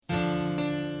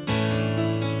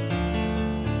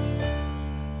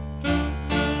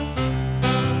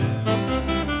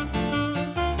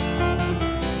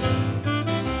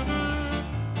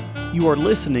You are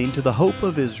listening to the Hope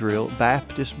of Israel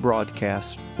Baptist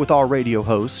broadcast with our radio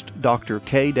host, Dr.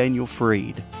 K. Daniel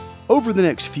Freed. Over the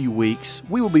next few weeks,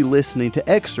 we will be listening to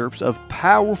excerpts of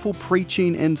powerful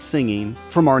preaching and singing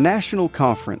from our national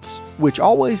conference, which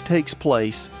always takes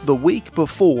place the week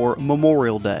before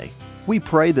Memorial Day. We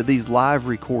pray that these live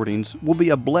recordings will be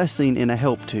a blessing and a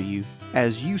help to you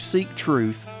as you seek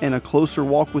truth and a closer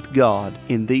walk with God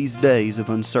in these days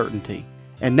of uncertainty.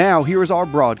 And now, here is our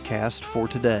broadcast for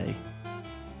today.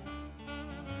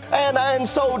 And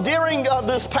so during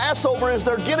this Passover, as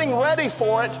they're getting ready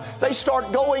for it, they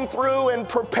start going through and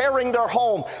preparing their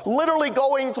home, literally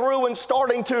going through and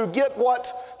starting to get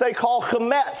what they call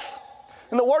chametz.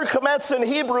 And the word chametz in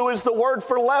Hebrew is the word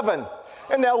for leaven.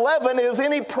 And now leaven is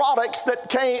any products that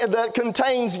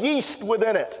contains yeast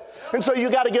within it. And so you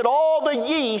got to get all the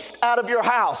yeast out of your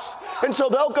house. And so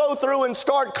they'll go through and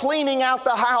start cleaning out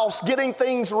the house, getting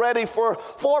things ready for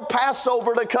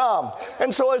Passover to come.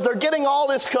 And so as they're getting all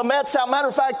this chametz out, matter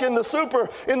of fact, in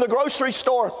the grocery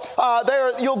store,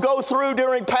 you'll go through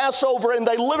during Passover and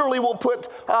they literally will put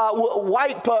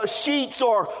white sheets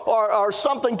or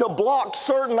something to block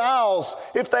certain aisles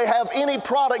if they have any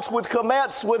products with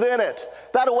chametz within it.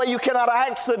 That way you cannot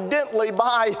accidentally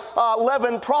buy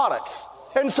leavened products.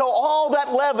 And so all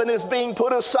that leaven is being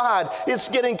put aside. It's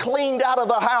getting cleaned out of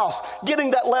the house,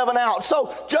 getting that leaven out.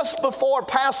 So just before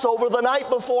Passover, the night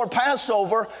before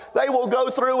Passover, they will go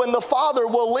through and the father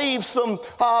will leave some,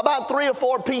 about 3 or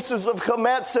 4 pieces of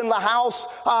chametz in the house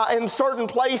in certain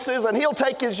places. And he'll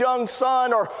take his young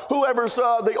son or whoever's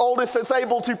the oldest that's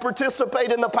able to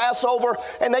participate in the Passover.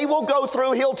 And they will go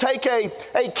through, he'll take a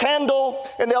candle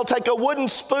and they'll take a wooden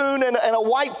spoon and a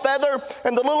white feather.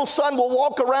 And the little son will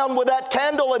walk around with that candle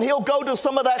and he'll go to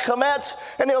some of that chametz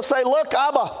and he'll say, "Look,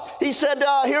 Abba," he said,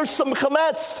 "here's some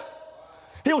chametz."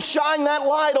 He'll shine that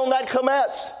light on that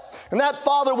chametz. And that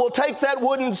father will take that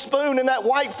wooden spoon and that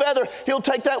white feather. He'll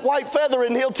take that white feather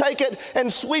and he'll take it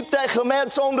and sweep that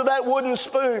chametz onto that wooden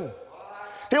spoon.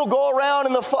 He'll go around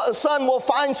and the son will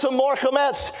find some more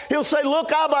chametz. He'll say,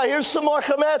 "Look, Abba, here's some more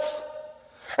chametz."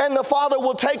 And the father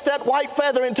will take that white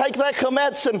feather and take that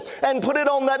chametz and put it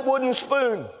on that wooden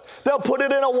spoon. They'll put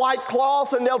it in a white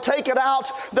cloth and they'll take it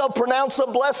out. They'll pronounce a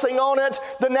blessing on it.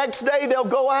 The next day they'll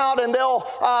go out and they'll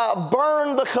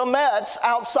burn the chametz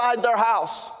outside their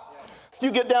house. You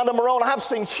get down to Morona, I've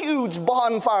seen huge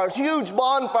bonfires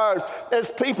as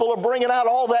people are bringing out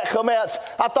all that chametz.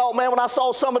 I thought, man, when I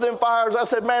saw some of them fires, I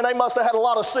said, man, they must have had a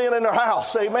lot of sin in their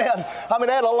house. Amen. I mean,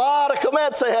 they had a lot of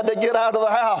chametz they had to get out of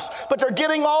the house. But they're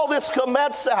getting all this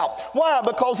chametz out. Why?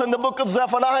 Because in the book of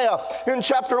Zephaniah, in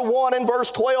chapter 1 and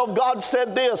verse 12, God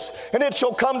said this, "And it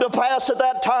shall come to pass at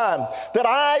that time that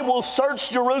I will search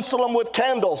Jerusalem with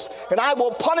candles, and I will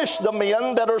punish the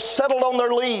men that are settled on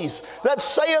their lees, that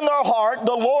say in their heart,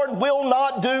 the Lord will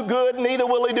not do good, neither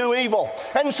will he do evil."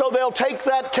 And so they'll take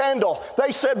that candle.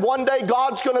 They said one day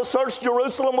God's going to search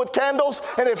Jerusalem with candles,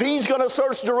 and if he's going to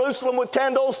search Jerusalem with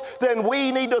candles, then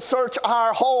we need to search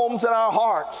our homes and our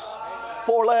hearts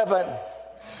for leaven.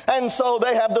 And so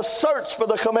they have the search for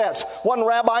the chametz. One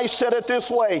rabbi said it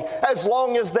this way: as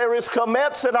long as there is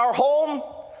chametz in our home,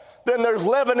 then there's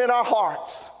leaven in our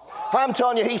hearts. I'm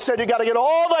telling you, he said you got to get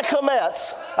all that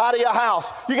chametz out of your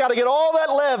house. You got to get all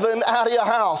that leaven out of your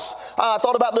house. I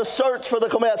thought about the search for the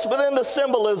chametz, but then the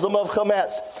symbolism of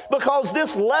chametz. Because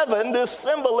this leaven,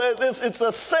 it's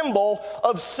a symbol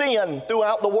of sin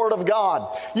throughout the Word of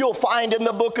God. You'll find in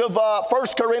the book of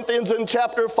 1 Corinthians in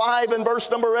chapter 5 and verse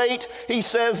number 8, he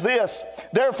says this: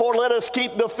 "Therefore let us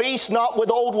keep the feast not with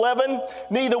old leaven,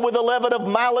 neither with the leaven of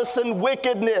malice and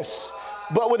wickedness,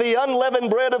 but with the unleavened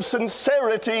bread of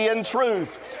sincerity and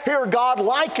truth." Here God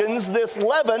likens this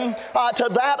leaven to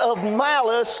that of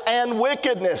malice and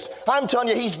wickedness. I'm telling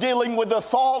you, he's dealing with the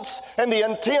thoughts and the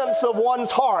intents of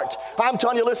one's heart. I'm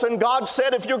telling you, listen, God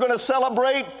said if you're going to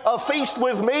celebrate a feast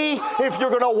with me, if you're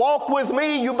going to walk with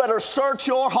me, you better search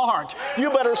your heart. You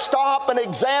better stop and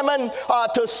examine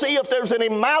to see if there's any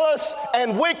malice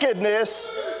and wickedness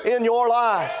in your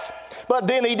life. But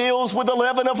then he deals with the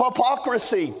leaven of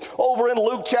hypocrisy over in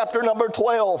Luke chapter number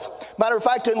 12. Matter of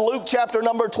fact, in Luke chapter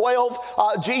number 12,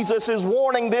 Jesus is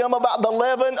warning them about the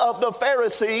leaven of the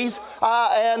Pharisees.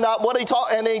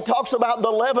 He talks about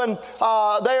the leaven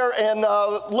there in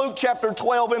Luke chapter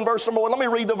 12 in verse number 1. Let me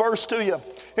read the verse to you.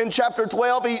 In chapter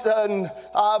 12,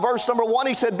 verse number 1,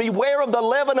 he said, "Beware of the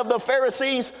leaven of the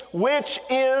Pharisees, which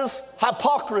is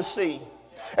hypocrisy."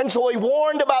 And so he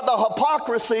warned about the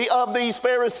hypocrisy of these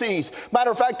Pharisees.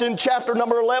 Matter of fact, in chapter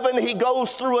number 11, he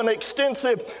goes through an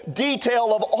extensive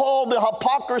detail of all the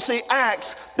hypocrisy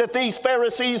acts that these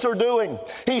Pharisees are doing.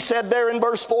 He said there in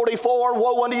verse 44,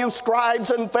 "Woe unto you, scribes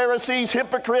and Pharisees,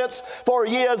 hypocrites, for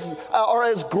ye are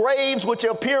as graves which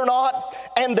appear not,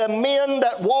 and the men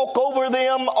that walk over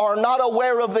them are not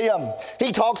aware of them."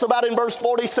 He talks about in verse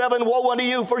 47, "Woe unto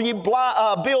you, for ye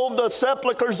build the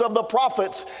sepulchres of the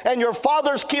prophets, and your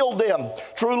fathers killed them.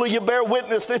 Truly you bear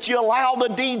witness that you allow the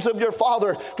deeds of your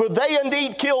father, for they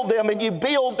indeed killed them, and you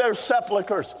build their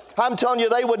sepulchres." I'm telling you,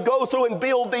 they would go through and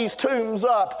build these tombs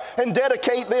up and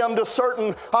dedicate them to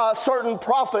certain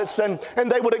prophets, and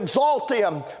they would exalt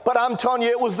them. But I'm telling you,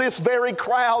 it was this very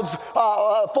crowd's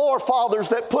forefathers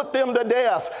that put them to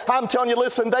death. I'm telling you,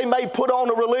 listen, they may put on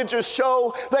a religious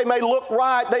show, they may look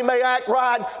right, they may act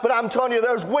right, but I'm telling you,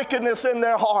 there's wickedness in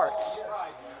their hearts.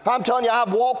 I'm telling you,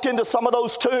 I've walked into some of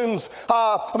those tombs. As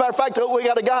a matter of fact, we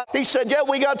got a guy, he said, "Yeah,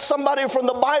 we got somebody from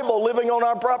the Bible living on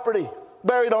our property,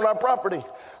 buried on our property."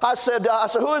 I said,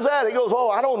 "Who is that?" He goes,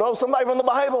 "Oh, I don't know, somebody from the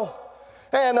Bible."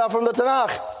 And from the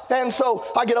Tanakh. And so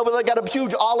I get over there, got a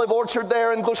huge olive orchard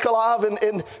there in Gush Kalav,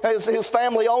 and his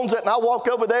family owns it. And I walk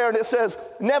over there and it says,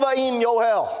 "Nevi'im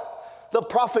Yoel," the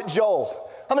prophet Joel.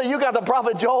 I mean, you got the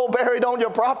prophet Joel buried on your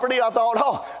property. I thought,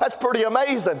 oh, that's pretty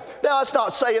amazing. Now, it's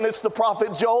not saying it's the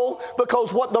prophet Joel,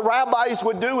 because what the rabbis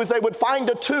would do is they would find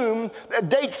a tomb that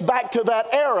dates back to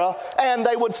that era, and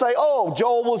they would say, oh,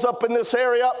 Joel was up in this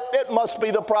area. It must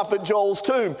be the prophet Joel's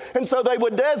tomb. And so they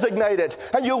would designate it.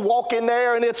 And you walk in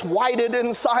there, and it's whited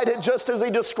inside it just as he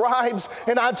describes.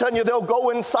 And I'm telling you, they'll go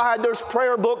inside. There's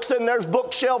prayer books, and there's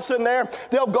bookshelves in there.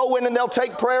 They'll go in, and they'll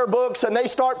take prayer books, and they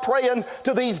start praying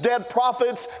to these dead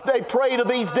prophets. They pray to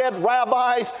these dead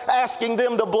rabbis, asking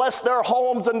them to bless their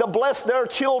homes and to bless their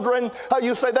children.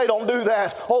 You say they don't do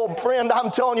that. Oh, friend,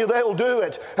 I'm telling you, they'll do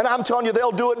it. And I'm telling you,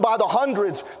 they'll do it by the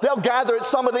hundreds. They'll gather at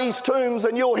some of these tombs,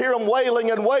 and you'll hear them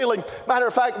wailing and wailing. Matter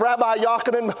of fact, Rabbi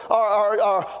Yochanan,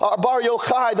 or Bar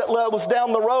Yochai that was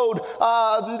down the road,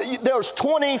 there's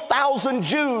 20,000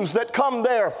 Jews that come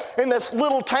there in this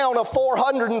little town of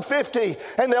 450,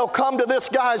 and they'll come to this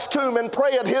guy's tomb and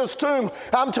pray at his tomb.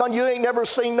 I'm telling you, you ain't never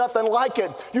seen nothing like it.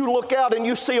 You look out and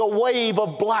you see a wave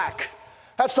of black.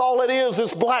 That's all it is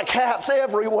black hats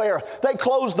everywhere. They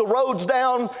close the roads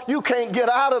down. You can't get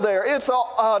out of there. It's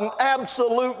an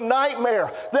absolute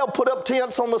nightmare. They'll put up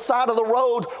tents on the side of the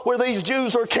road where these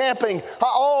Jews are camping,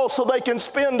 all so they can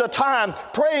spend the time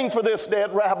praying for this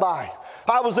dead rabbi.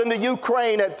 I was in the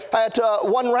Ukraine at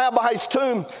one rabbi's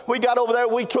tomb. We got over there.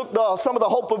 We took some of the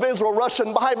Hope of Israel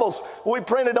Russian Bibles. We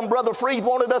printed them. Brother Freed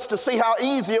wanted us to see how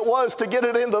easy it was to get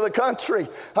it into the country.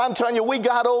 I'm telling you, we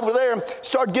got over there and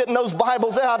started getting those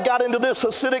Bibles out. Got into this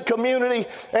Hasidic community,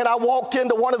 and I walked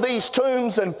into one of these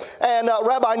tombs, and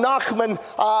Rabbi Nachman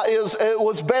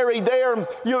was buried there.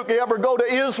 You ever go to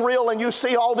Israel and you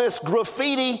see all this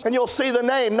graffiti, and you'll see the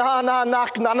name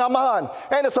Naman,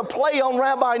 and it's a play on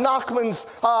Rabbi Nachman's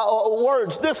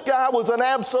words. This guy was an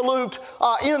absolute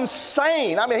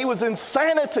insane. I mean, he was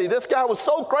insanity. This guy was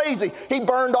so crazy. He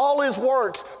burned all his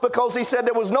works because he said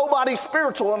there was nobody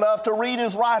spiritual enough to read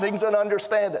his writings and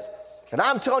understand it. And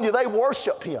I'm telling you, they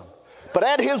worship him. But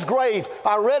at his grave,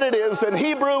 I read it's in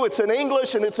Hebrew, it's in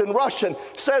English, and it's in Russian.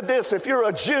 Said this: if you're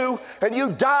a Jew and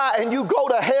you die and you go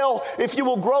to hell, if you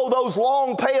will grow those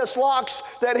long payas locks,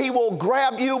 that he will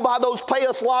grab you by those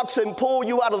payas locks and pull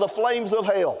you out of the flames of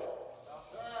hell.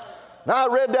 Now,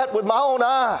 I read that with my own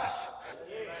eyes.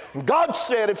 God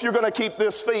said, if you're going to keep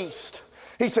this feast,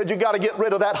 he said, you got to get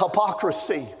rid of that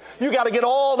hypocrisy. You got to get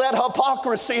all that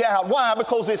hypocrisy out. Why?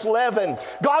 Because it's leaven.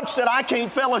 God said, I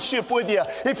can't fellowship with you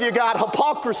if you got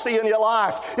hypocrisy in your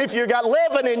life. If you got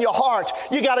leaven in your heart,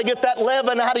 you got to get that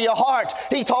leaven out of your heart.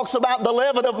 He talks about the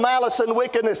leaven of malice and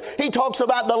wickedness. He talks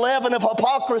about the leaven of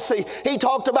hypocrisy. He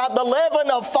talked about the leaven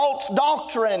of false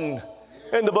doctrine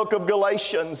in the book of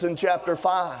Galatians in chapter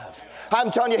 5. I'm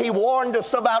telling you, he warned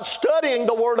us about studying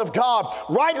the Word of God,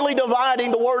 rightly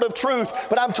dividing the Word of truth.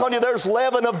 But I'm telling you, there's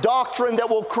leaven of doctrine that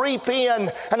will creep in.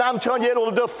 And I'm telling you,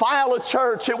 it'll defile a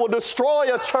church. It will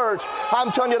destroy a church. I'm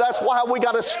telling you, that's why we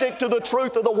got to stick to the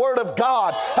truth of the Word of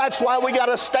God. That's why we got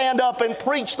to stand up and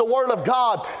preach the Word of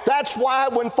God. That's why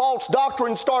when false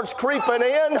doctrine starts creeping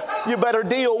in, you better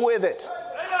deal with it.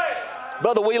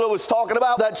 Brother Wheeler was talking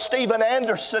about that Stephen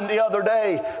Anderson the other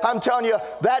day. I'm telling you,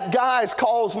 that guy's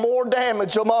caused more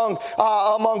damage among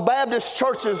Baptist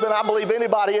churches than I believe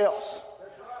anybody else.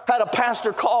 Had a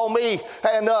pastor call me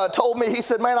and told me, he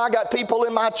said, man, I got people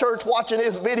in my church watching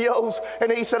his videos,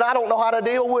 and he said, I don't know how to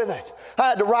deal with it. I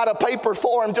had to write a paper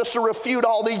for him just to refute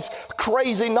all these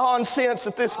crazy nonsense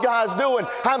that this guy's doing.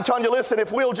 I'm telling you, listen,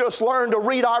 if we'll just learn to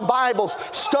read our Bibles,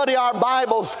 study our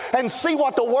Bibles, and see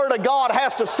what the Word of God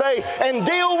has to say and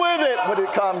deal with it when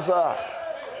it comes up.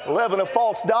 Leaven of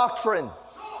false doctrine.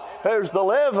 There's the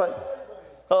leaven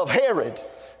of Herod.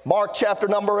 Mark chapter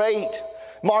number 8.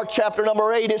 Mark chapter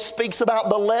number 8, it speaks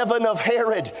about the leaven of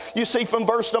Herod. You see from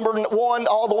verse number 1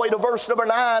 all the way to verse number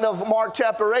 9 of Mark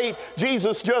chapter 8,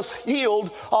 Jesus just healed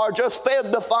or just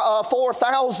fed the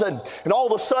 4,000. And all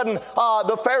of a sudden,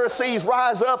 the Pharisees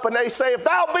rise up and they say, if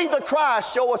thou be the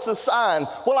Christ, show us a sign.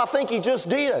 Well, I think he just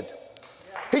did.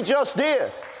 He just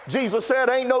did. Jesus said,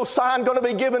 ain't no sign going to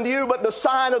be given to you but the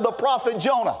sign of the prophet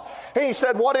Jonah. And he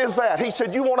said, what is that? He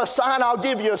said, you want a sign? I'll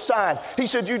give you a sign. He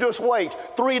said, you just wait.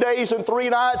 3 days and 3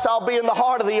 nights, I'll be in the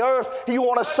heart of the earth. You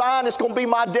want a sign? It's going to be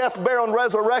my death, burial, and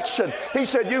resurrection. He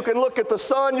said, you can look at the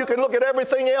sun, you can look at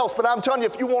everything else, but I'm telling you,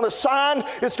 if you want a sign,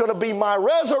 it's going to be my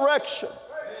resurrection.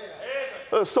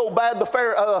 It was so bad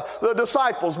the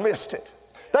disciples missed it.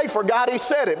 They forgot he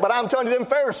said it, but I'm telling you, them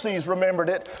Pharisees remembered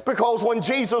it, because when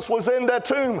Jesus was in that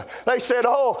tomb, they said,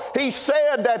 oh, he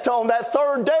said that on that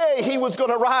third day he was going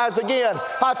to rise again.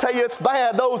 I tell you, it's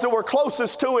bad. Those that were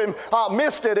closest to him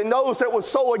missed it, and those that were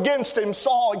so against him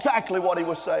saw exactly what he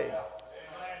was saying.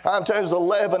 I'm telling you, the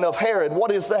leaven of Herod.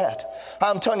 What is that?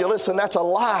 I'm telling you, listen, that's a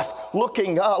life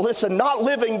looking, not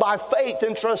living by faith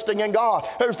and trusting in God.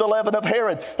 There's the leaven of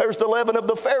Herod. There's the leaven of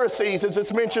the Pharisees, as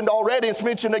it's mentioned already. It's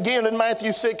mentioned again in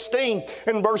Matthew 16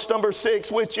 in verse number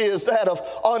 6, which is that of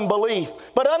unbelief.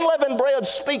 But unleavened bread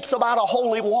speaks about a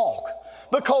holy walk.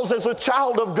 Because as a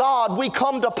child of God, we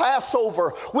come to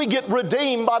Passover. We get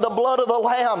redeemed by the blood of the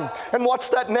Lamb. And what's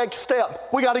that next step?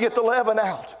 We got to get the leaven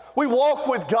out. We walk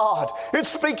with God. It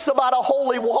speaks about a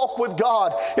holy walk with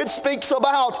God. It speaks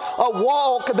about a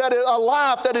walk a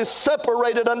life that is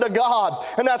separated unto God.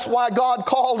 And that's why God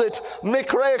called it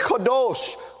Mikre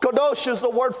Kadosh. Kadosh is the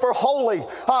word for holy.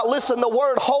 Listen, the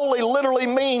word holy literally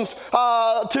means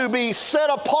to be set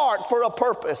apart for a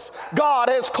purpose. God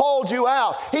has called you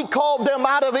out. He called them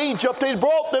out of Egypt. He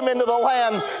brought them into the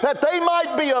land that they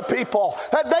might be a people,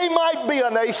 that they might be a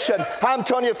nation. I'm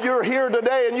telling you, if you're here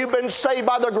today and you've been saved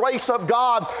by the grace of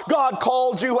God, God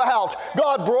called you out.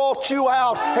 God brought you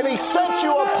out, and He set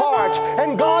you apart,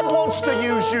 and God wants to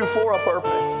use you for a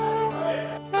purpose.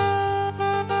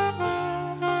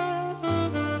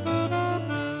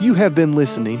 You have been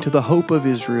listening to the Hope of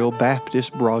Israel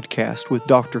Baptist broadcast with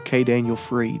Dr. K. Daniel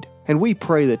Freed, and we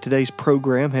pray that today's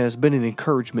program has been an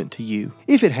encouragement to you.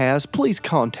 If it has, please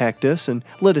contact us and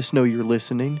let us know you're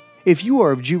listening. If you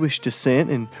are of Jewish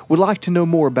descent and would like to know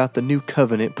more about the new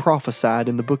covenant prophesied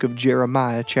in the book of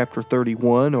Jeremiah chapter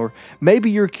 31, or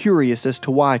maybe you're curious as to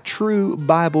why true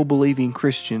Bible-believing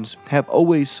Christians have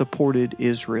always supported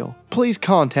Israel, please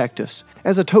contact us.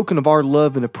 As a token of our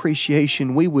love and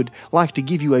appreciation, we would like to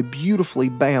give you a beautifully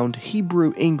bound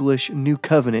Hebrew-English New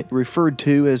Covenant referred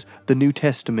to as the New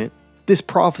Testament. This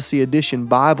Prophecy Edition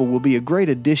Bible will be a great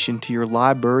addition to your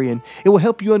library, and it will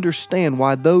help you understand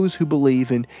why those who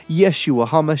believe in Yeshua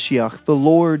HaMashiach, the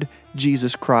Lord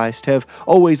Jesus Christ, have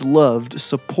always loved,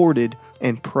 supported,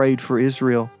 and prayed for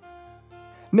Israel.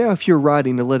 Now, if you're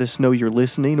writing to let us know you're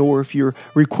listening, or if you're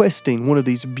requesting one of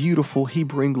these beautiful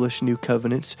Hebrew-English New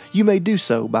Covenants, you may do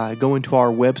so by going to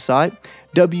our website,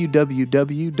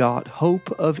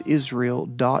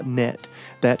 www.hopeofisrael.net.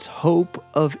 That's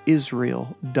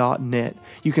hopeofisrael.net.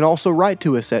 You can also write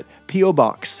to us at P.O.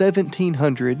 Box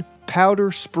 1700,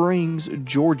 Powder Springs,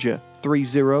 Georgia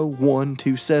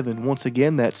 30127. Once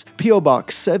again, that's P.O.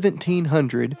 Box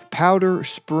 1700, Powder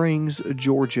Springs,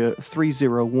 Georgia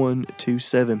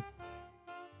 30127.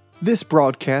 This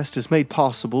broadcast is made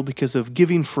possible because of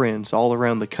giving friends all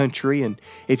around the country, and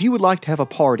if you would like to have a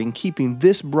part in keeping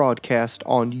this broadcast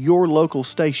on your local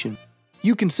station,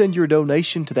 you can send your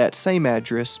donation to that same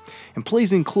address, and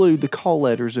please include the call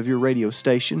letters of your radio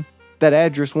station. That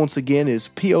address, once again, is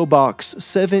P.O. Box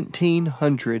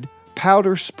 1700,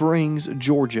 Powder Springs,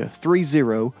 Georgia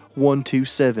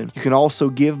 30127. You can also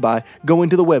give by going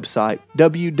to the website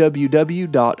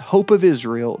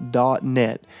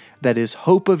www.hopeofisrael.net. That is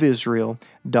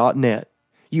hopeofisrael.net.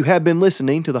 You have been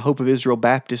listening to the Hope of Israel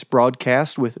Baptist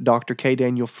broadcast with Dr. K.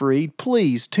 Daniel Freed.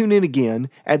 Please tune in again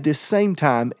at this same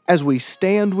time as we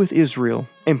stand with Israel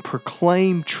and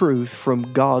proclaim truth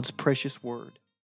from God's precious Word.